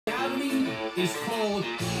is called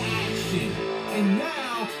action. And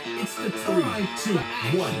now it's the time. 3, 2,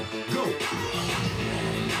 1, go.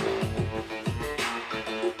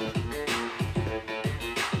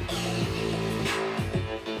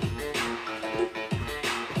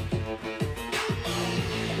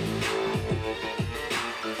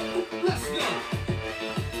 Let's go.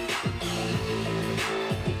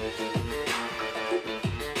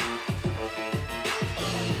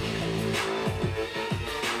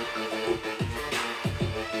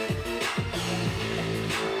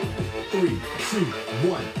 3, 2,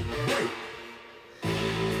 1, break.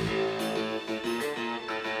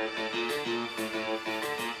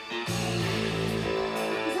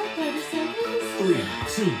 Is that 30 seconds? 3,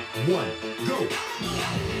 2, 1, go.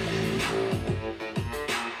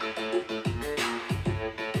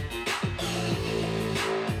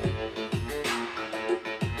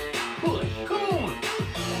 Push, come on.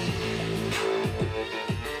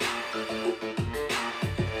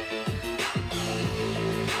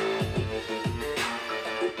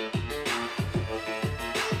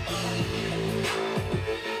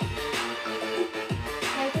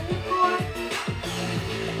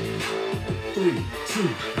 3, 2,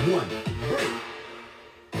 1, break.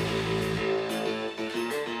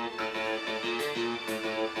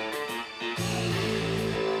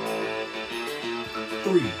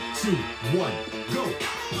 Three, two, one, go.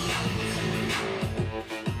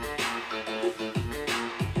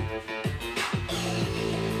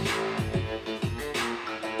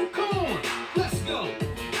 Come on, let's go.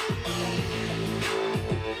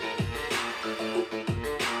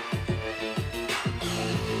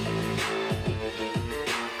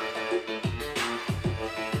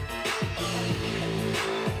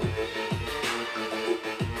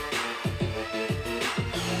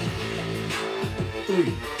 3,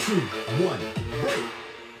 2, 1, break.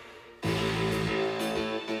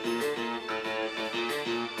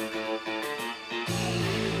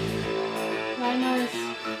 Liners.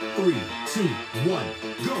 3, 2, 1,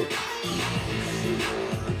 go.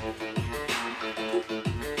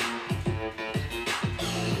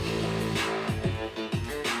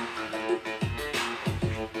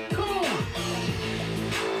 Come on.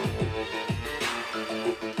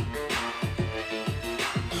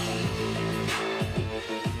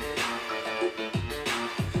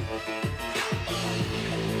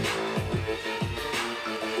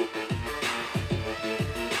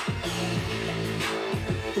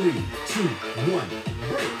 3, 2, 1,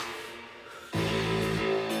 break.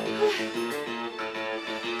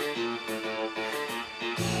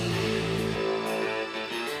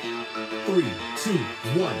 Three, two,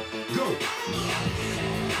 one, go.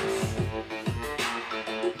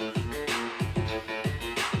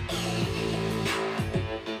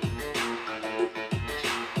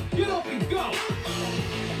 Get up and go.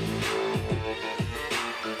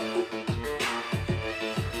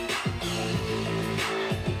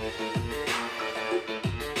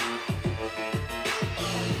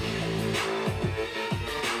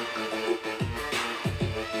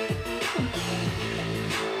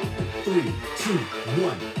 3, 2,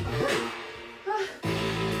 1, break.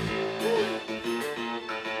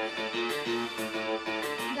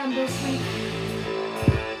 Number 3.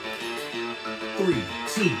 3,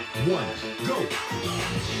 2, 1, go.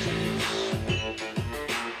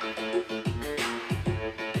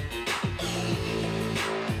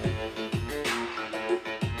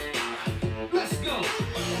 Let's go.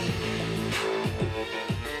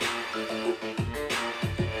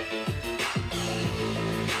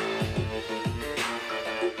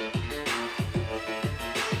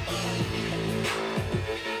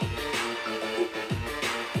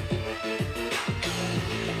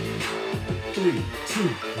 3, 2,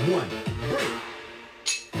 1, break.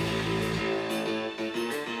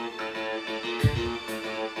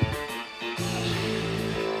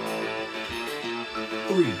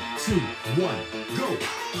 3, 2, 1, go.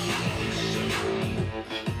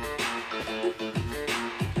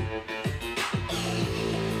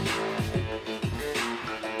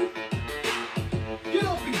 Get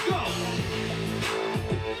up and go.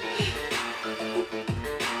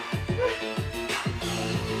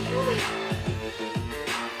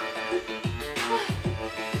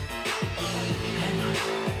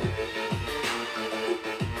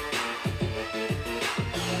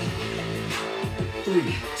 3,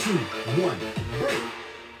 2, 1, break.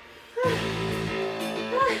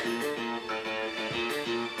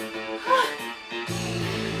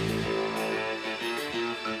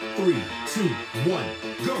 3, 2, 1,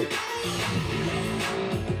 go.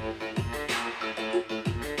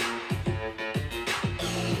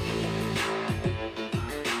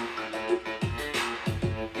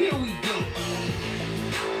 Here we go.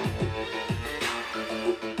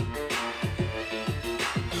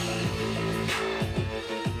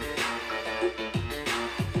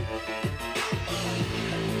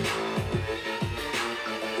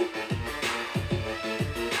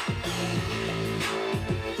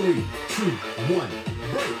 3, 2, 1,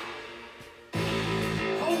 break.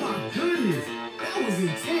 Oh my goodness, that was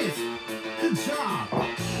intense. Good job.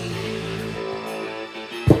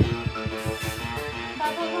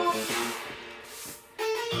 Bubble.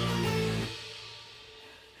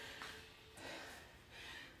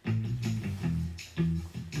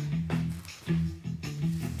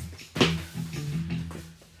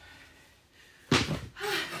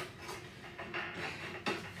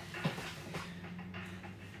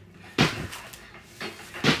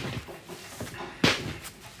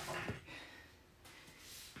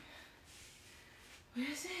 Where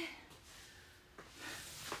is it?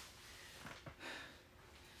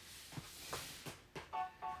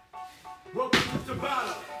 Welcome to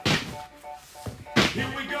Tabata.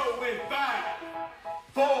 Here we go in 5,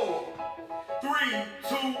 4, 3,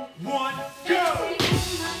 2, 1, go!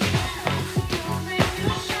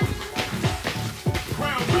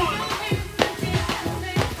 Round 1.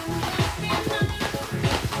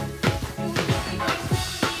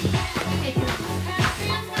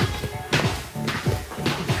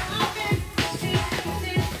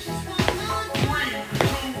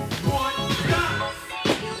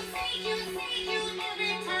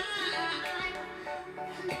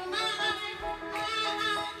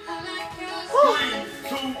 3,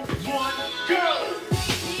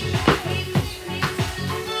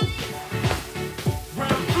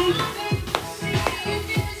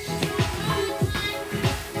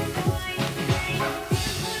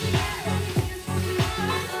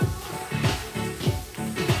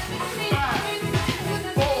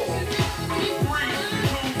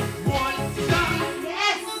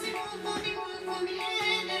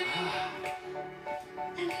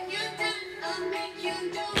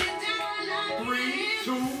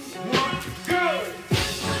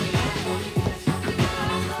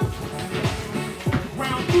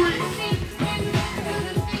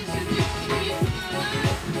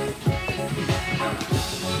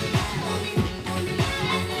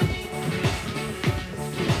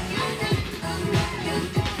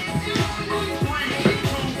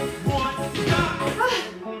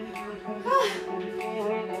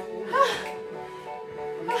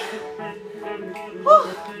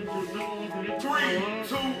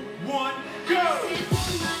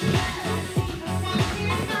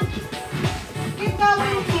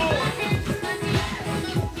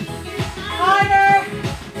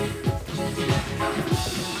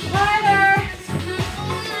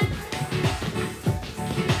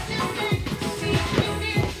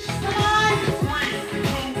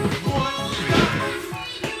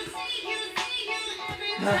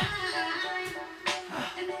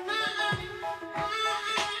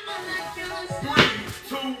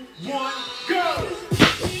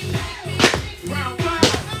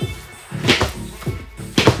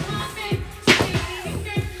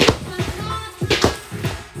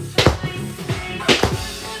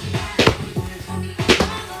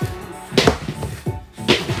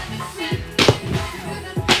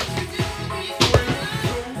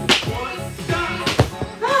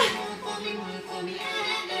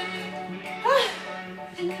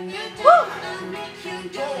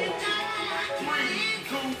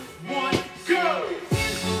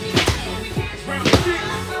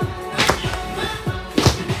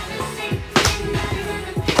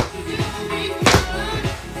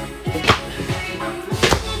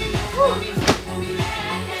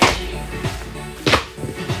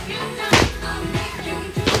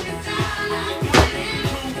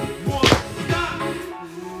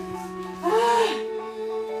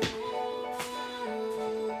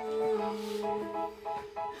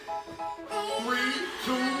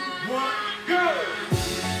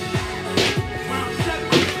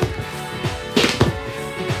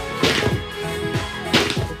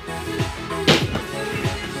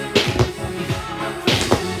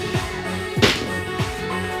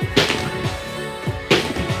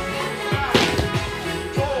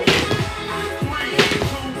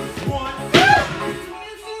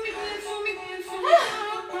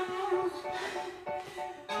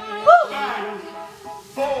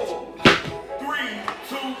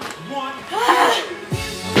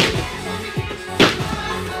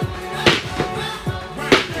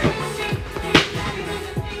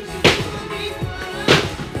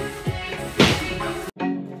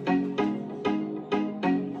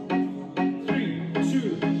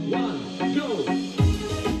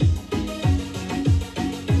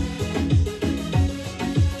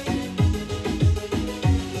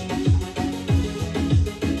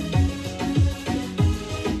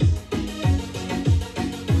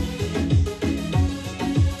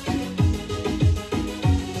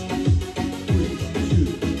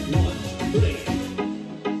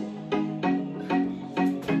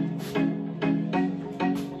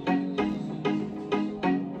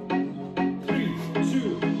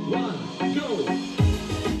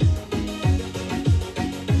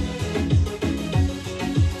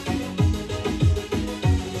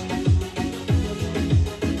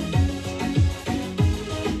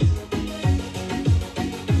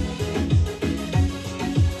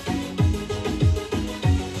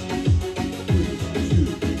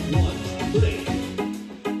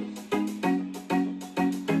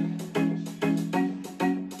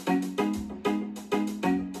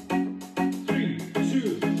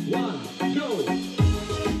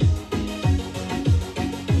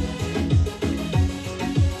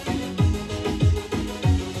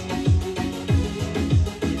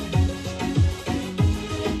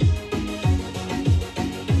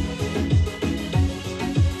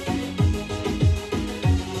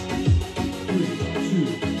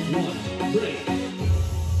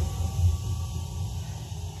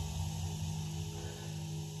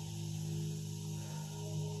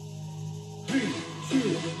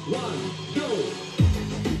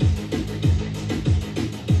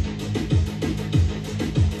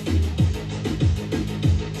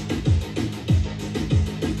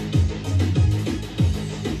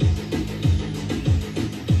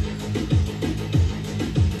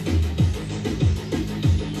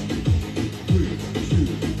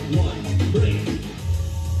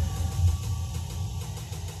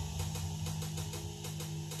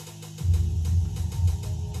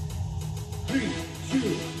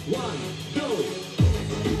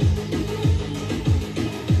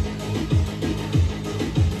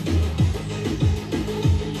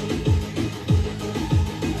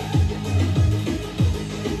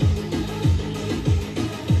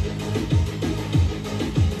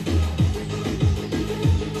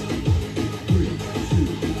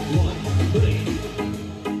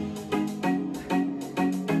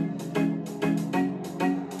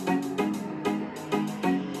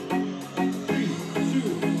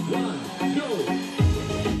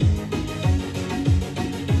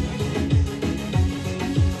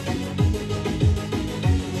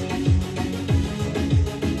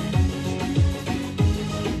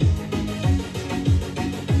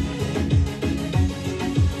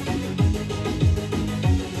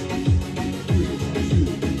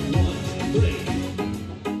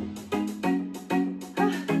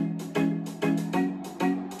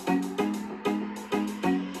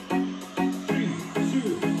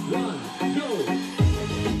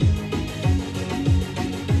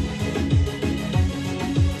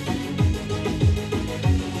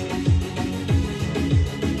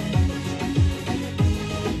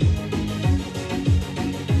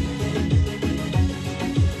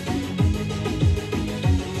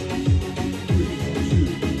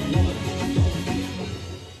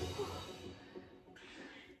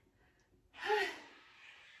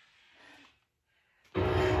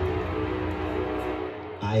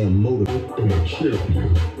 am motivated. I'm a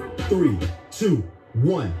champion. 3, 2,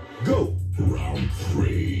 1, go. Round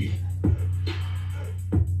 3.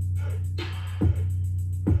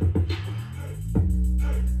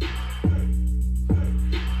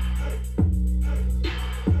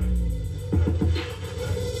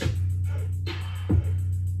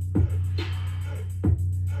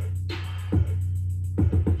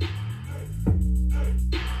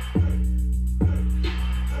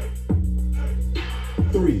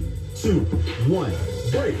 Three, two, one,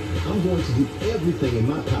 break. I'm going to do everything in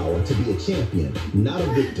my power to be a champion, not a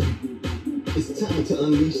victim. It's time to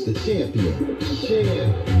unleash the champion.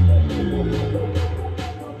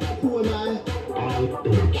 Who am I? I am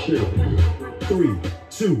a champion. 3,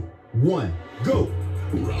 2, 1, go.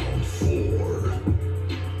 Round 4.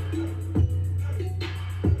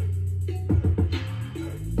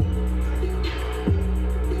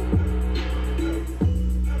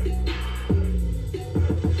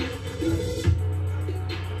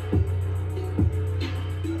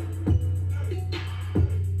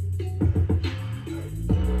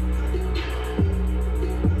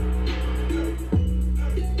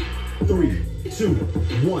 Three, 2,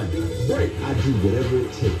 1, break. I do whatever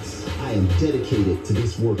it takes. I am dedicated to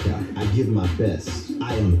this workout. I give my best.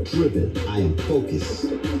 I am driven. I am focused.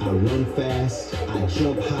 I run fast. I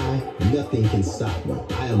jump high. Nothing can stop me.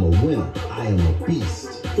 I am a winner. I am a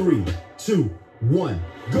beast. 3, 2, 1,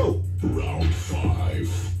 go. Round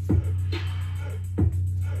 5.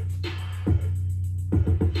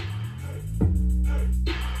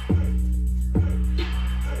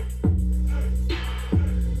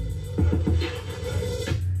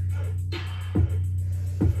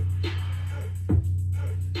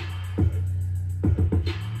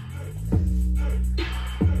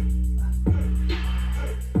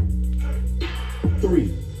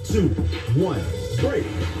 Three, 2, 1, break.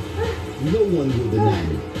 No one will deny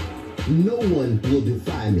me. No one will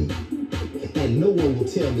defy me. And no one will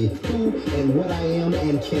tell me who and what I am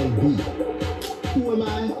and can be. Who am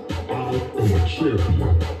I? I am a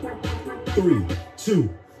champion. 3, 2,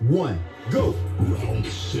 1, go. Round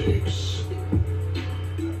 6.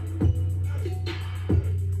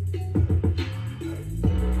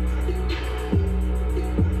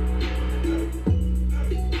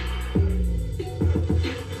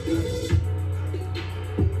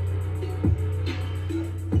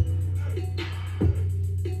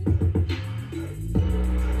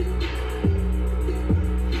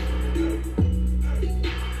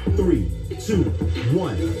 Three, 2,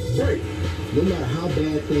 1, break. No matter how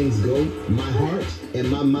bad things go, my heart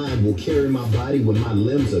and my mind will carry my body when my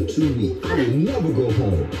limbs are too weak. I will never go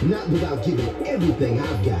home, not without giving everything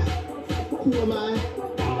I've got. Who am I?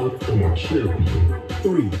 I am a champion.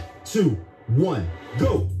 3, 2, 1,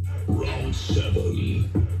 go. Round 7.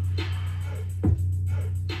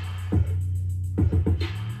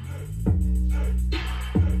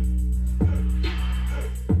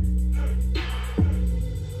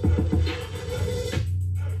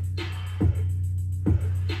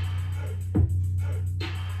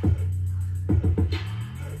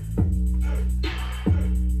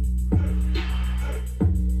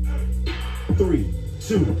 Three,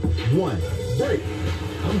 2, 1, break.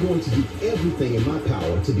 I'm going to do everything in my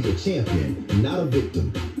power to be a champion, not a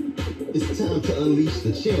victim. It's time to unleash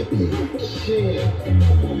the champion.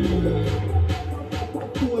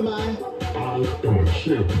 Who am I? I am a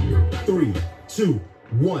champion. 3, 2,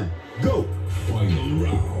 1, go. Final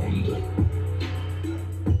round.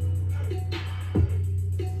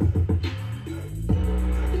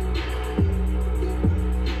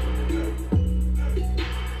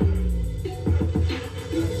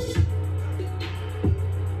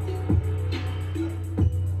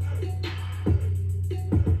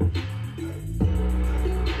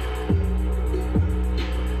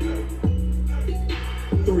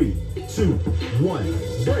 Three, 2, 1,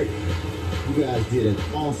 break. You guys did an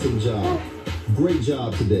awesome job. Great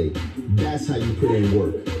job today. That's how you put in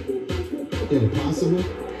work. Impossible?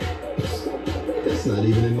 That's not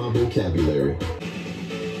even in my vocabulary. 3,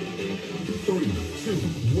 2,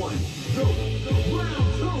 1, go.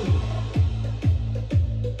 Round 2.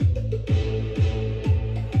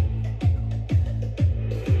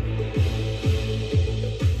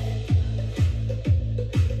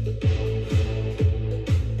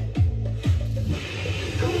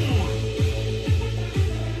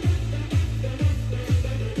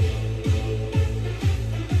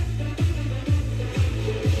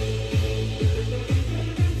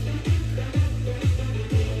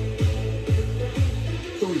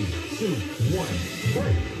 Three, 2, 1,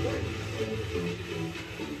 break.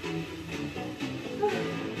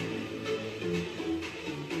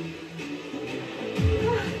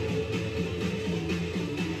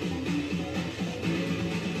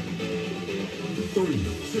 3, 2,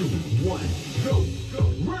 1, go.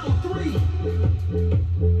 Round 3.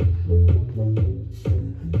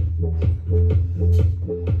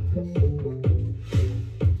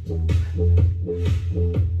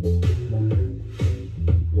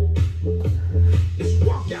 It's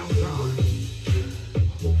walkout time.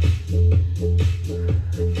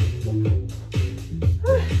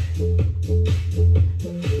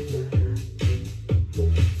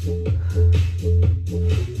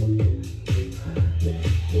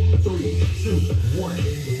 Three, two, one,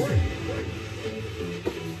 break.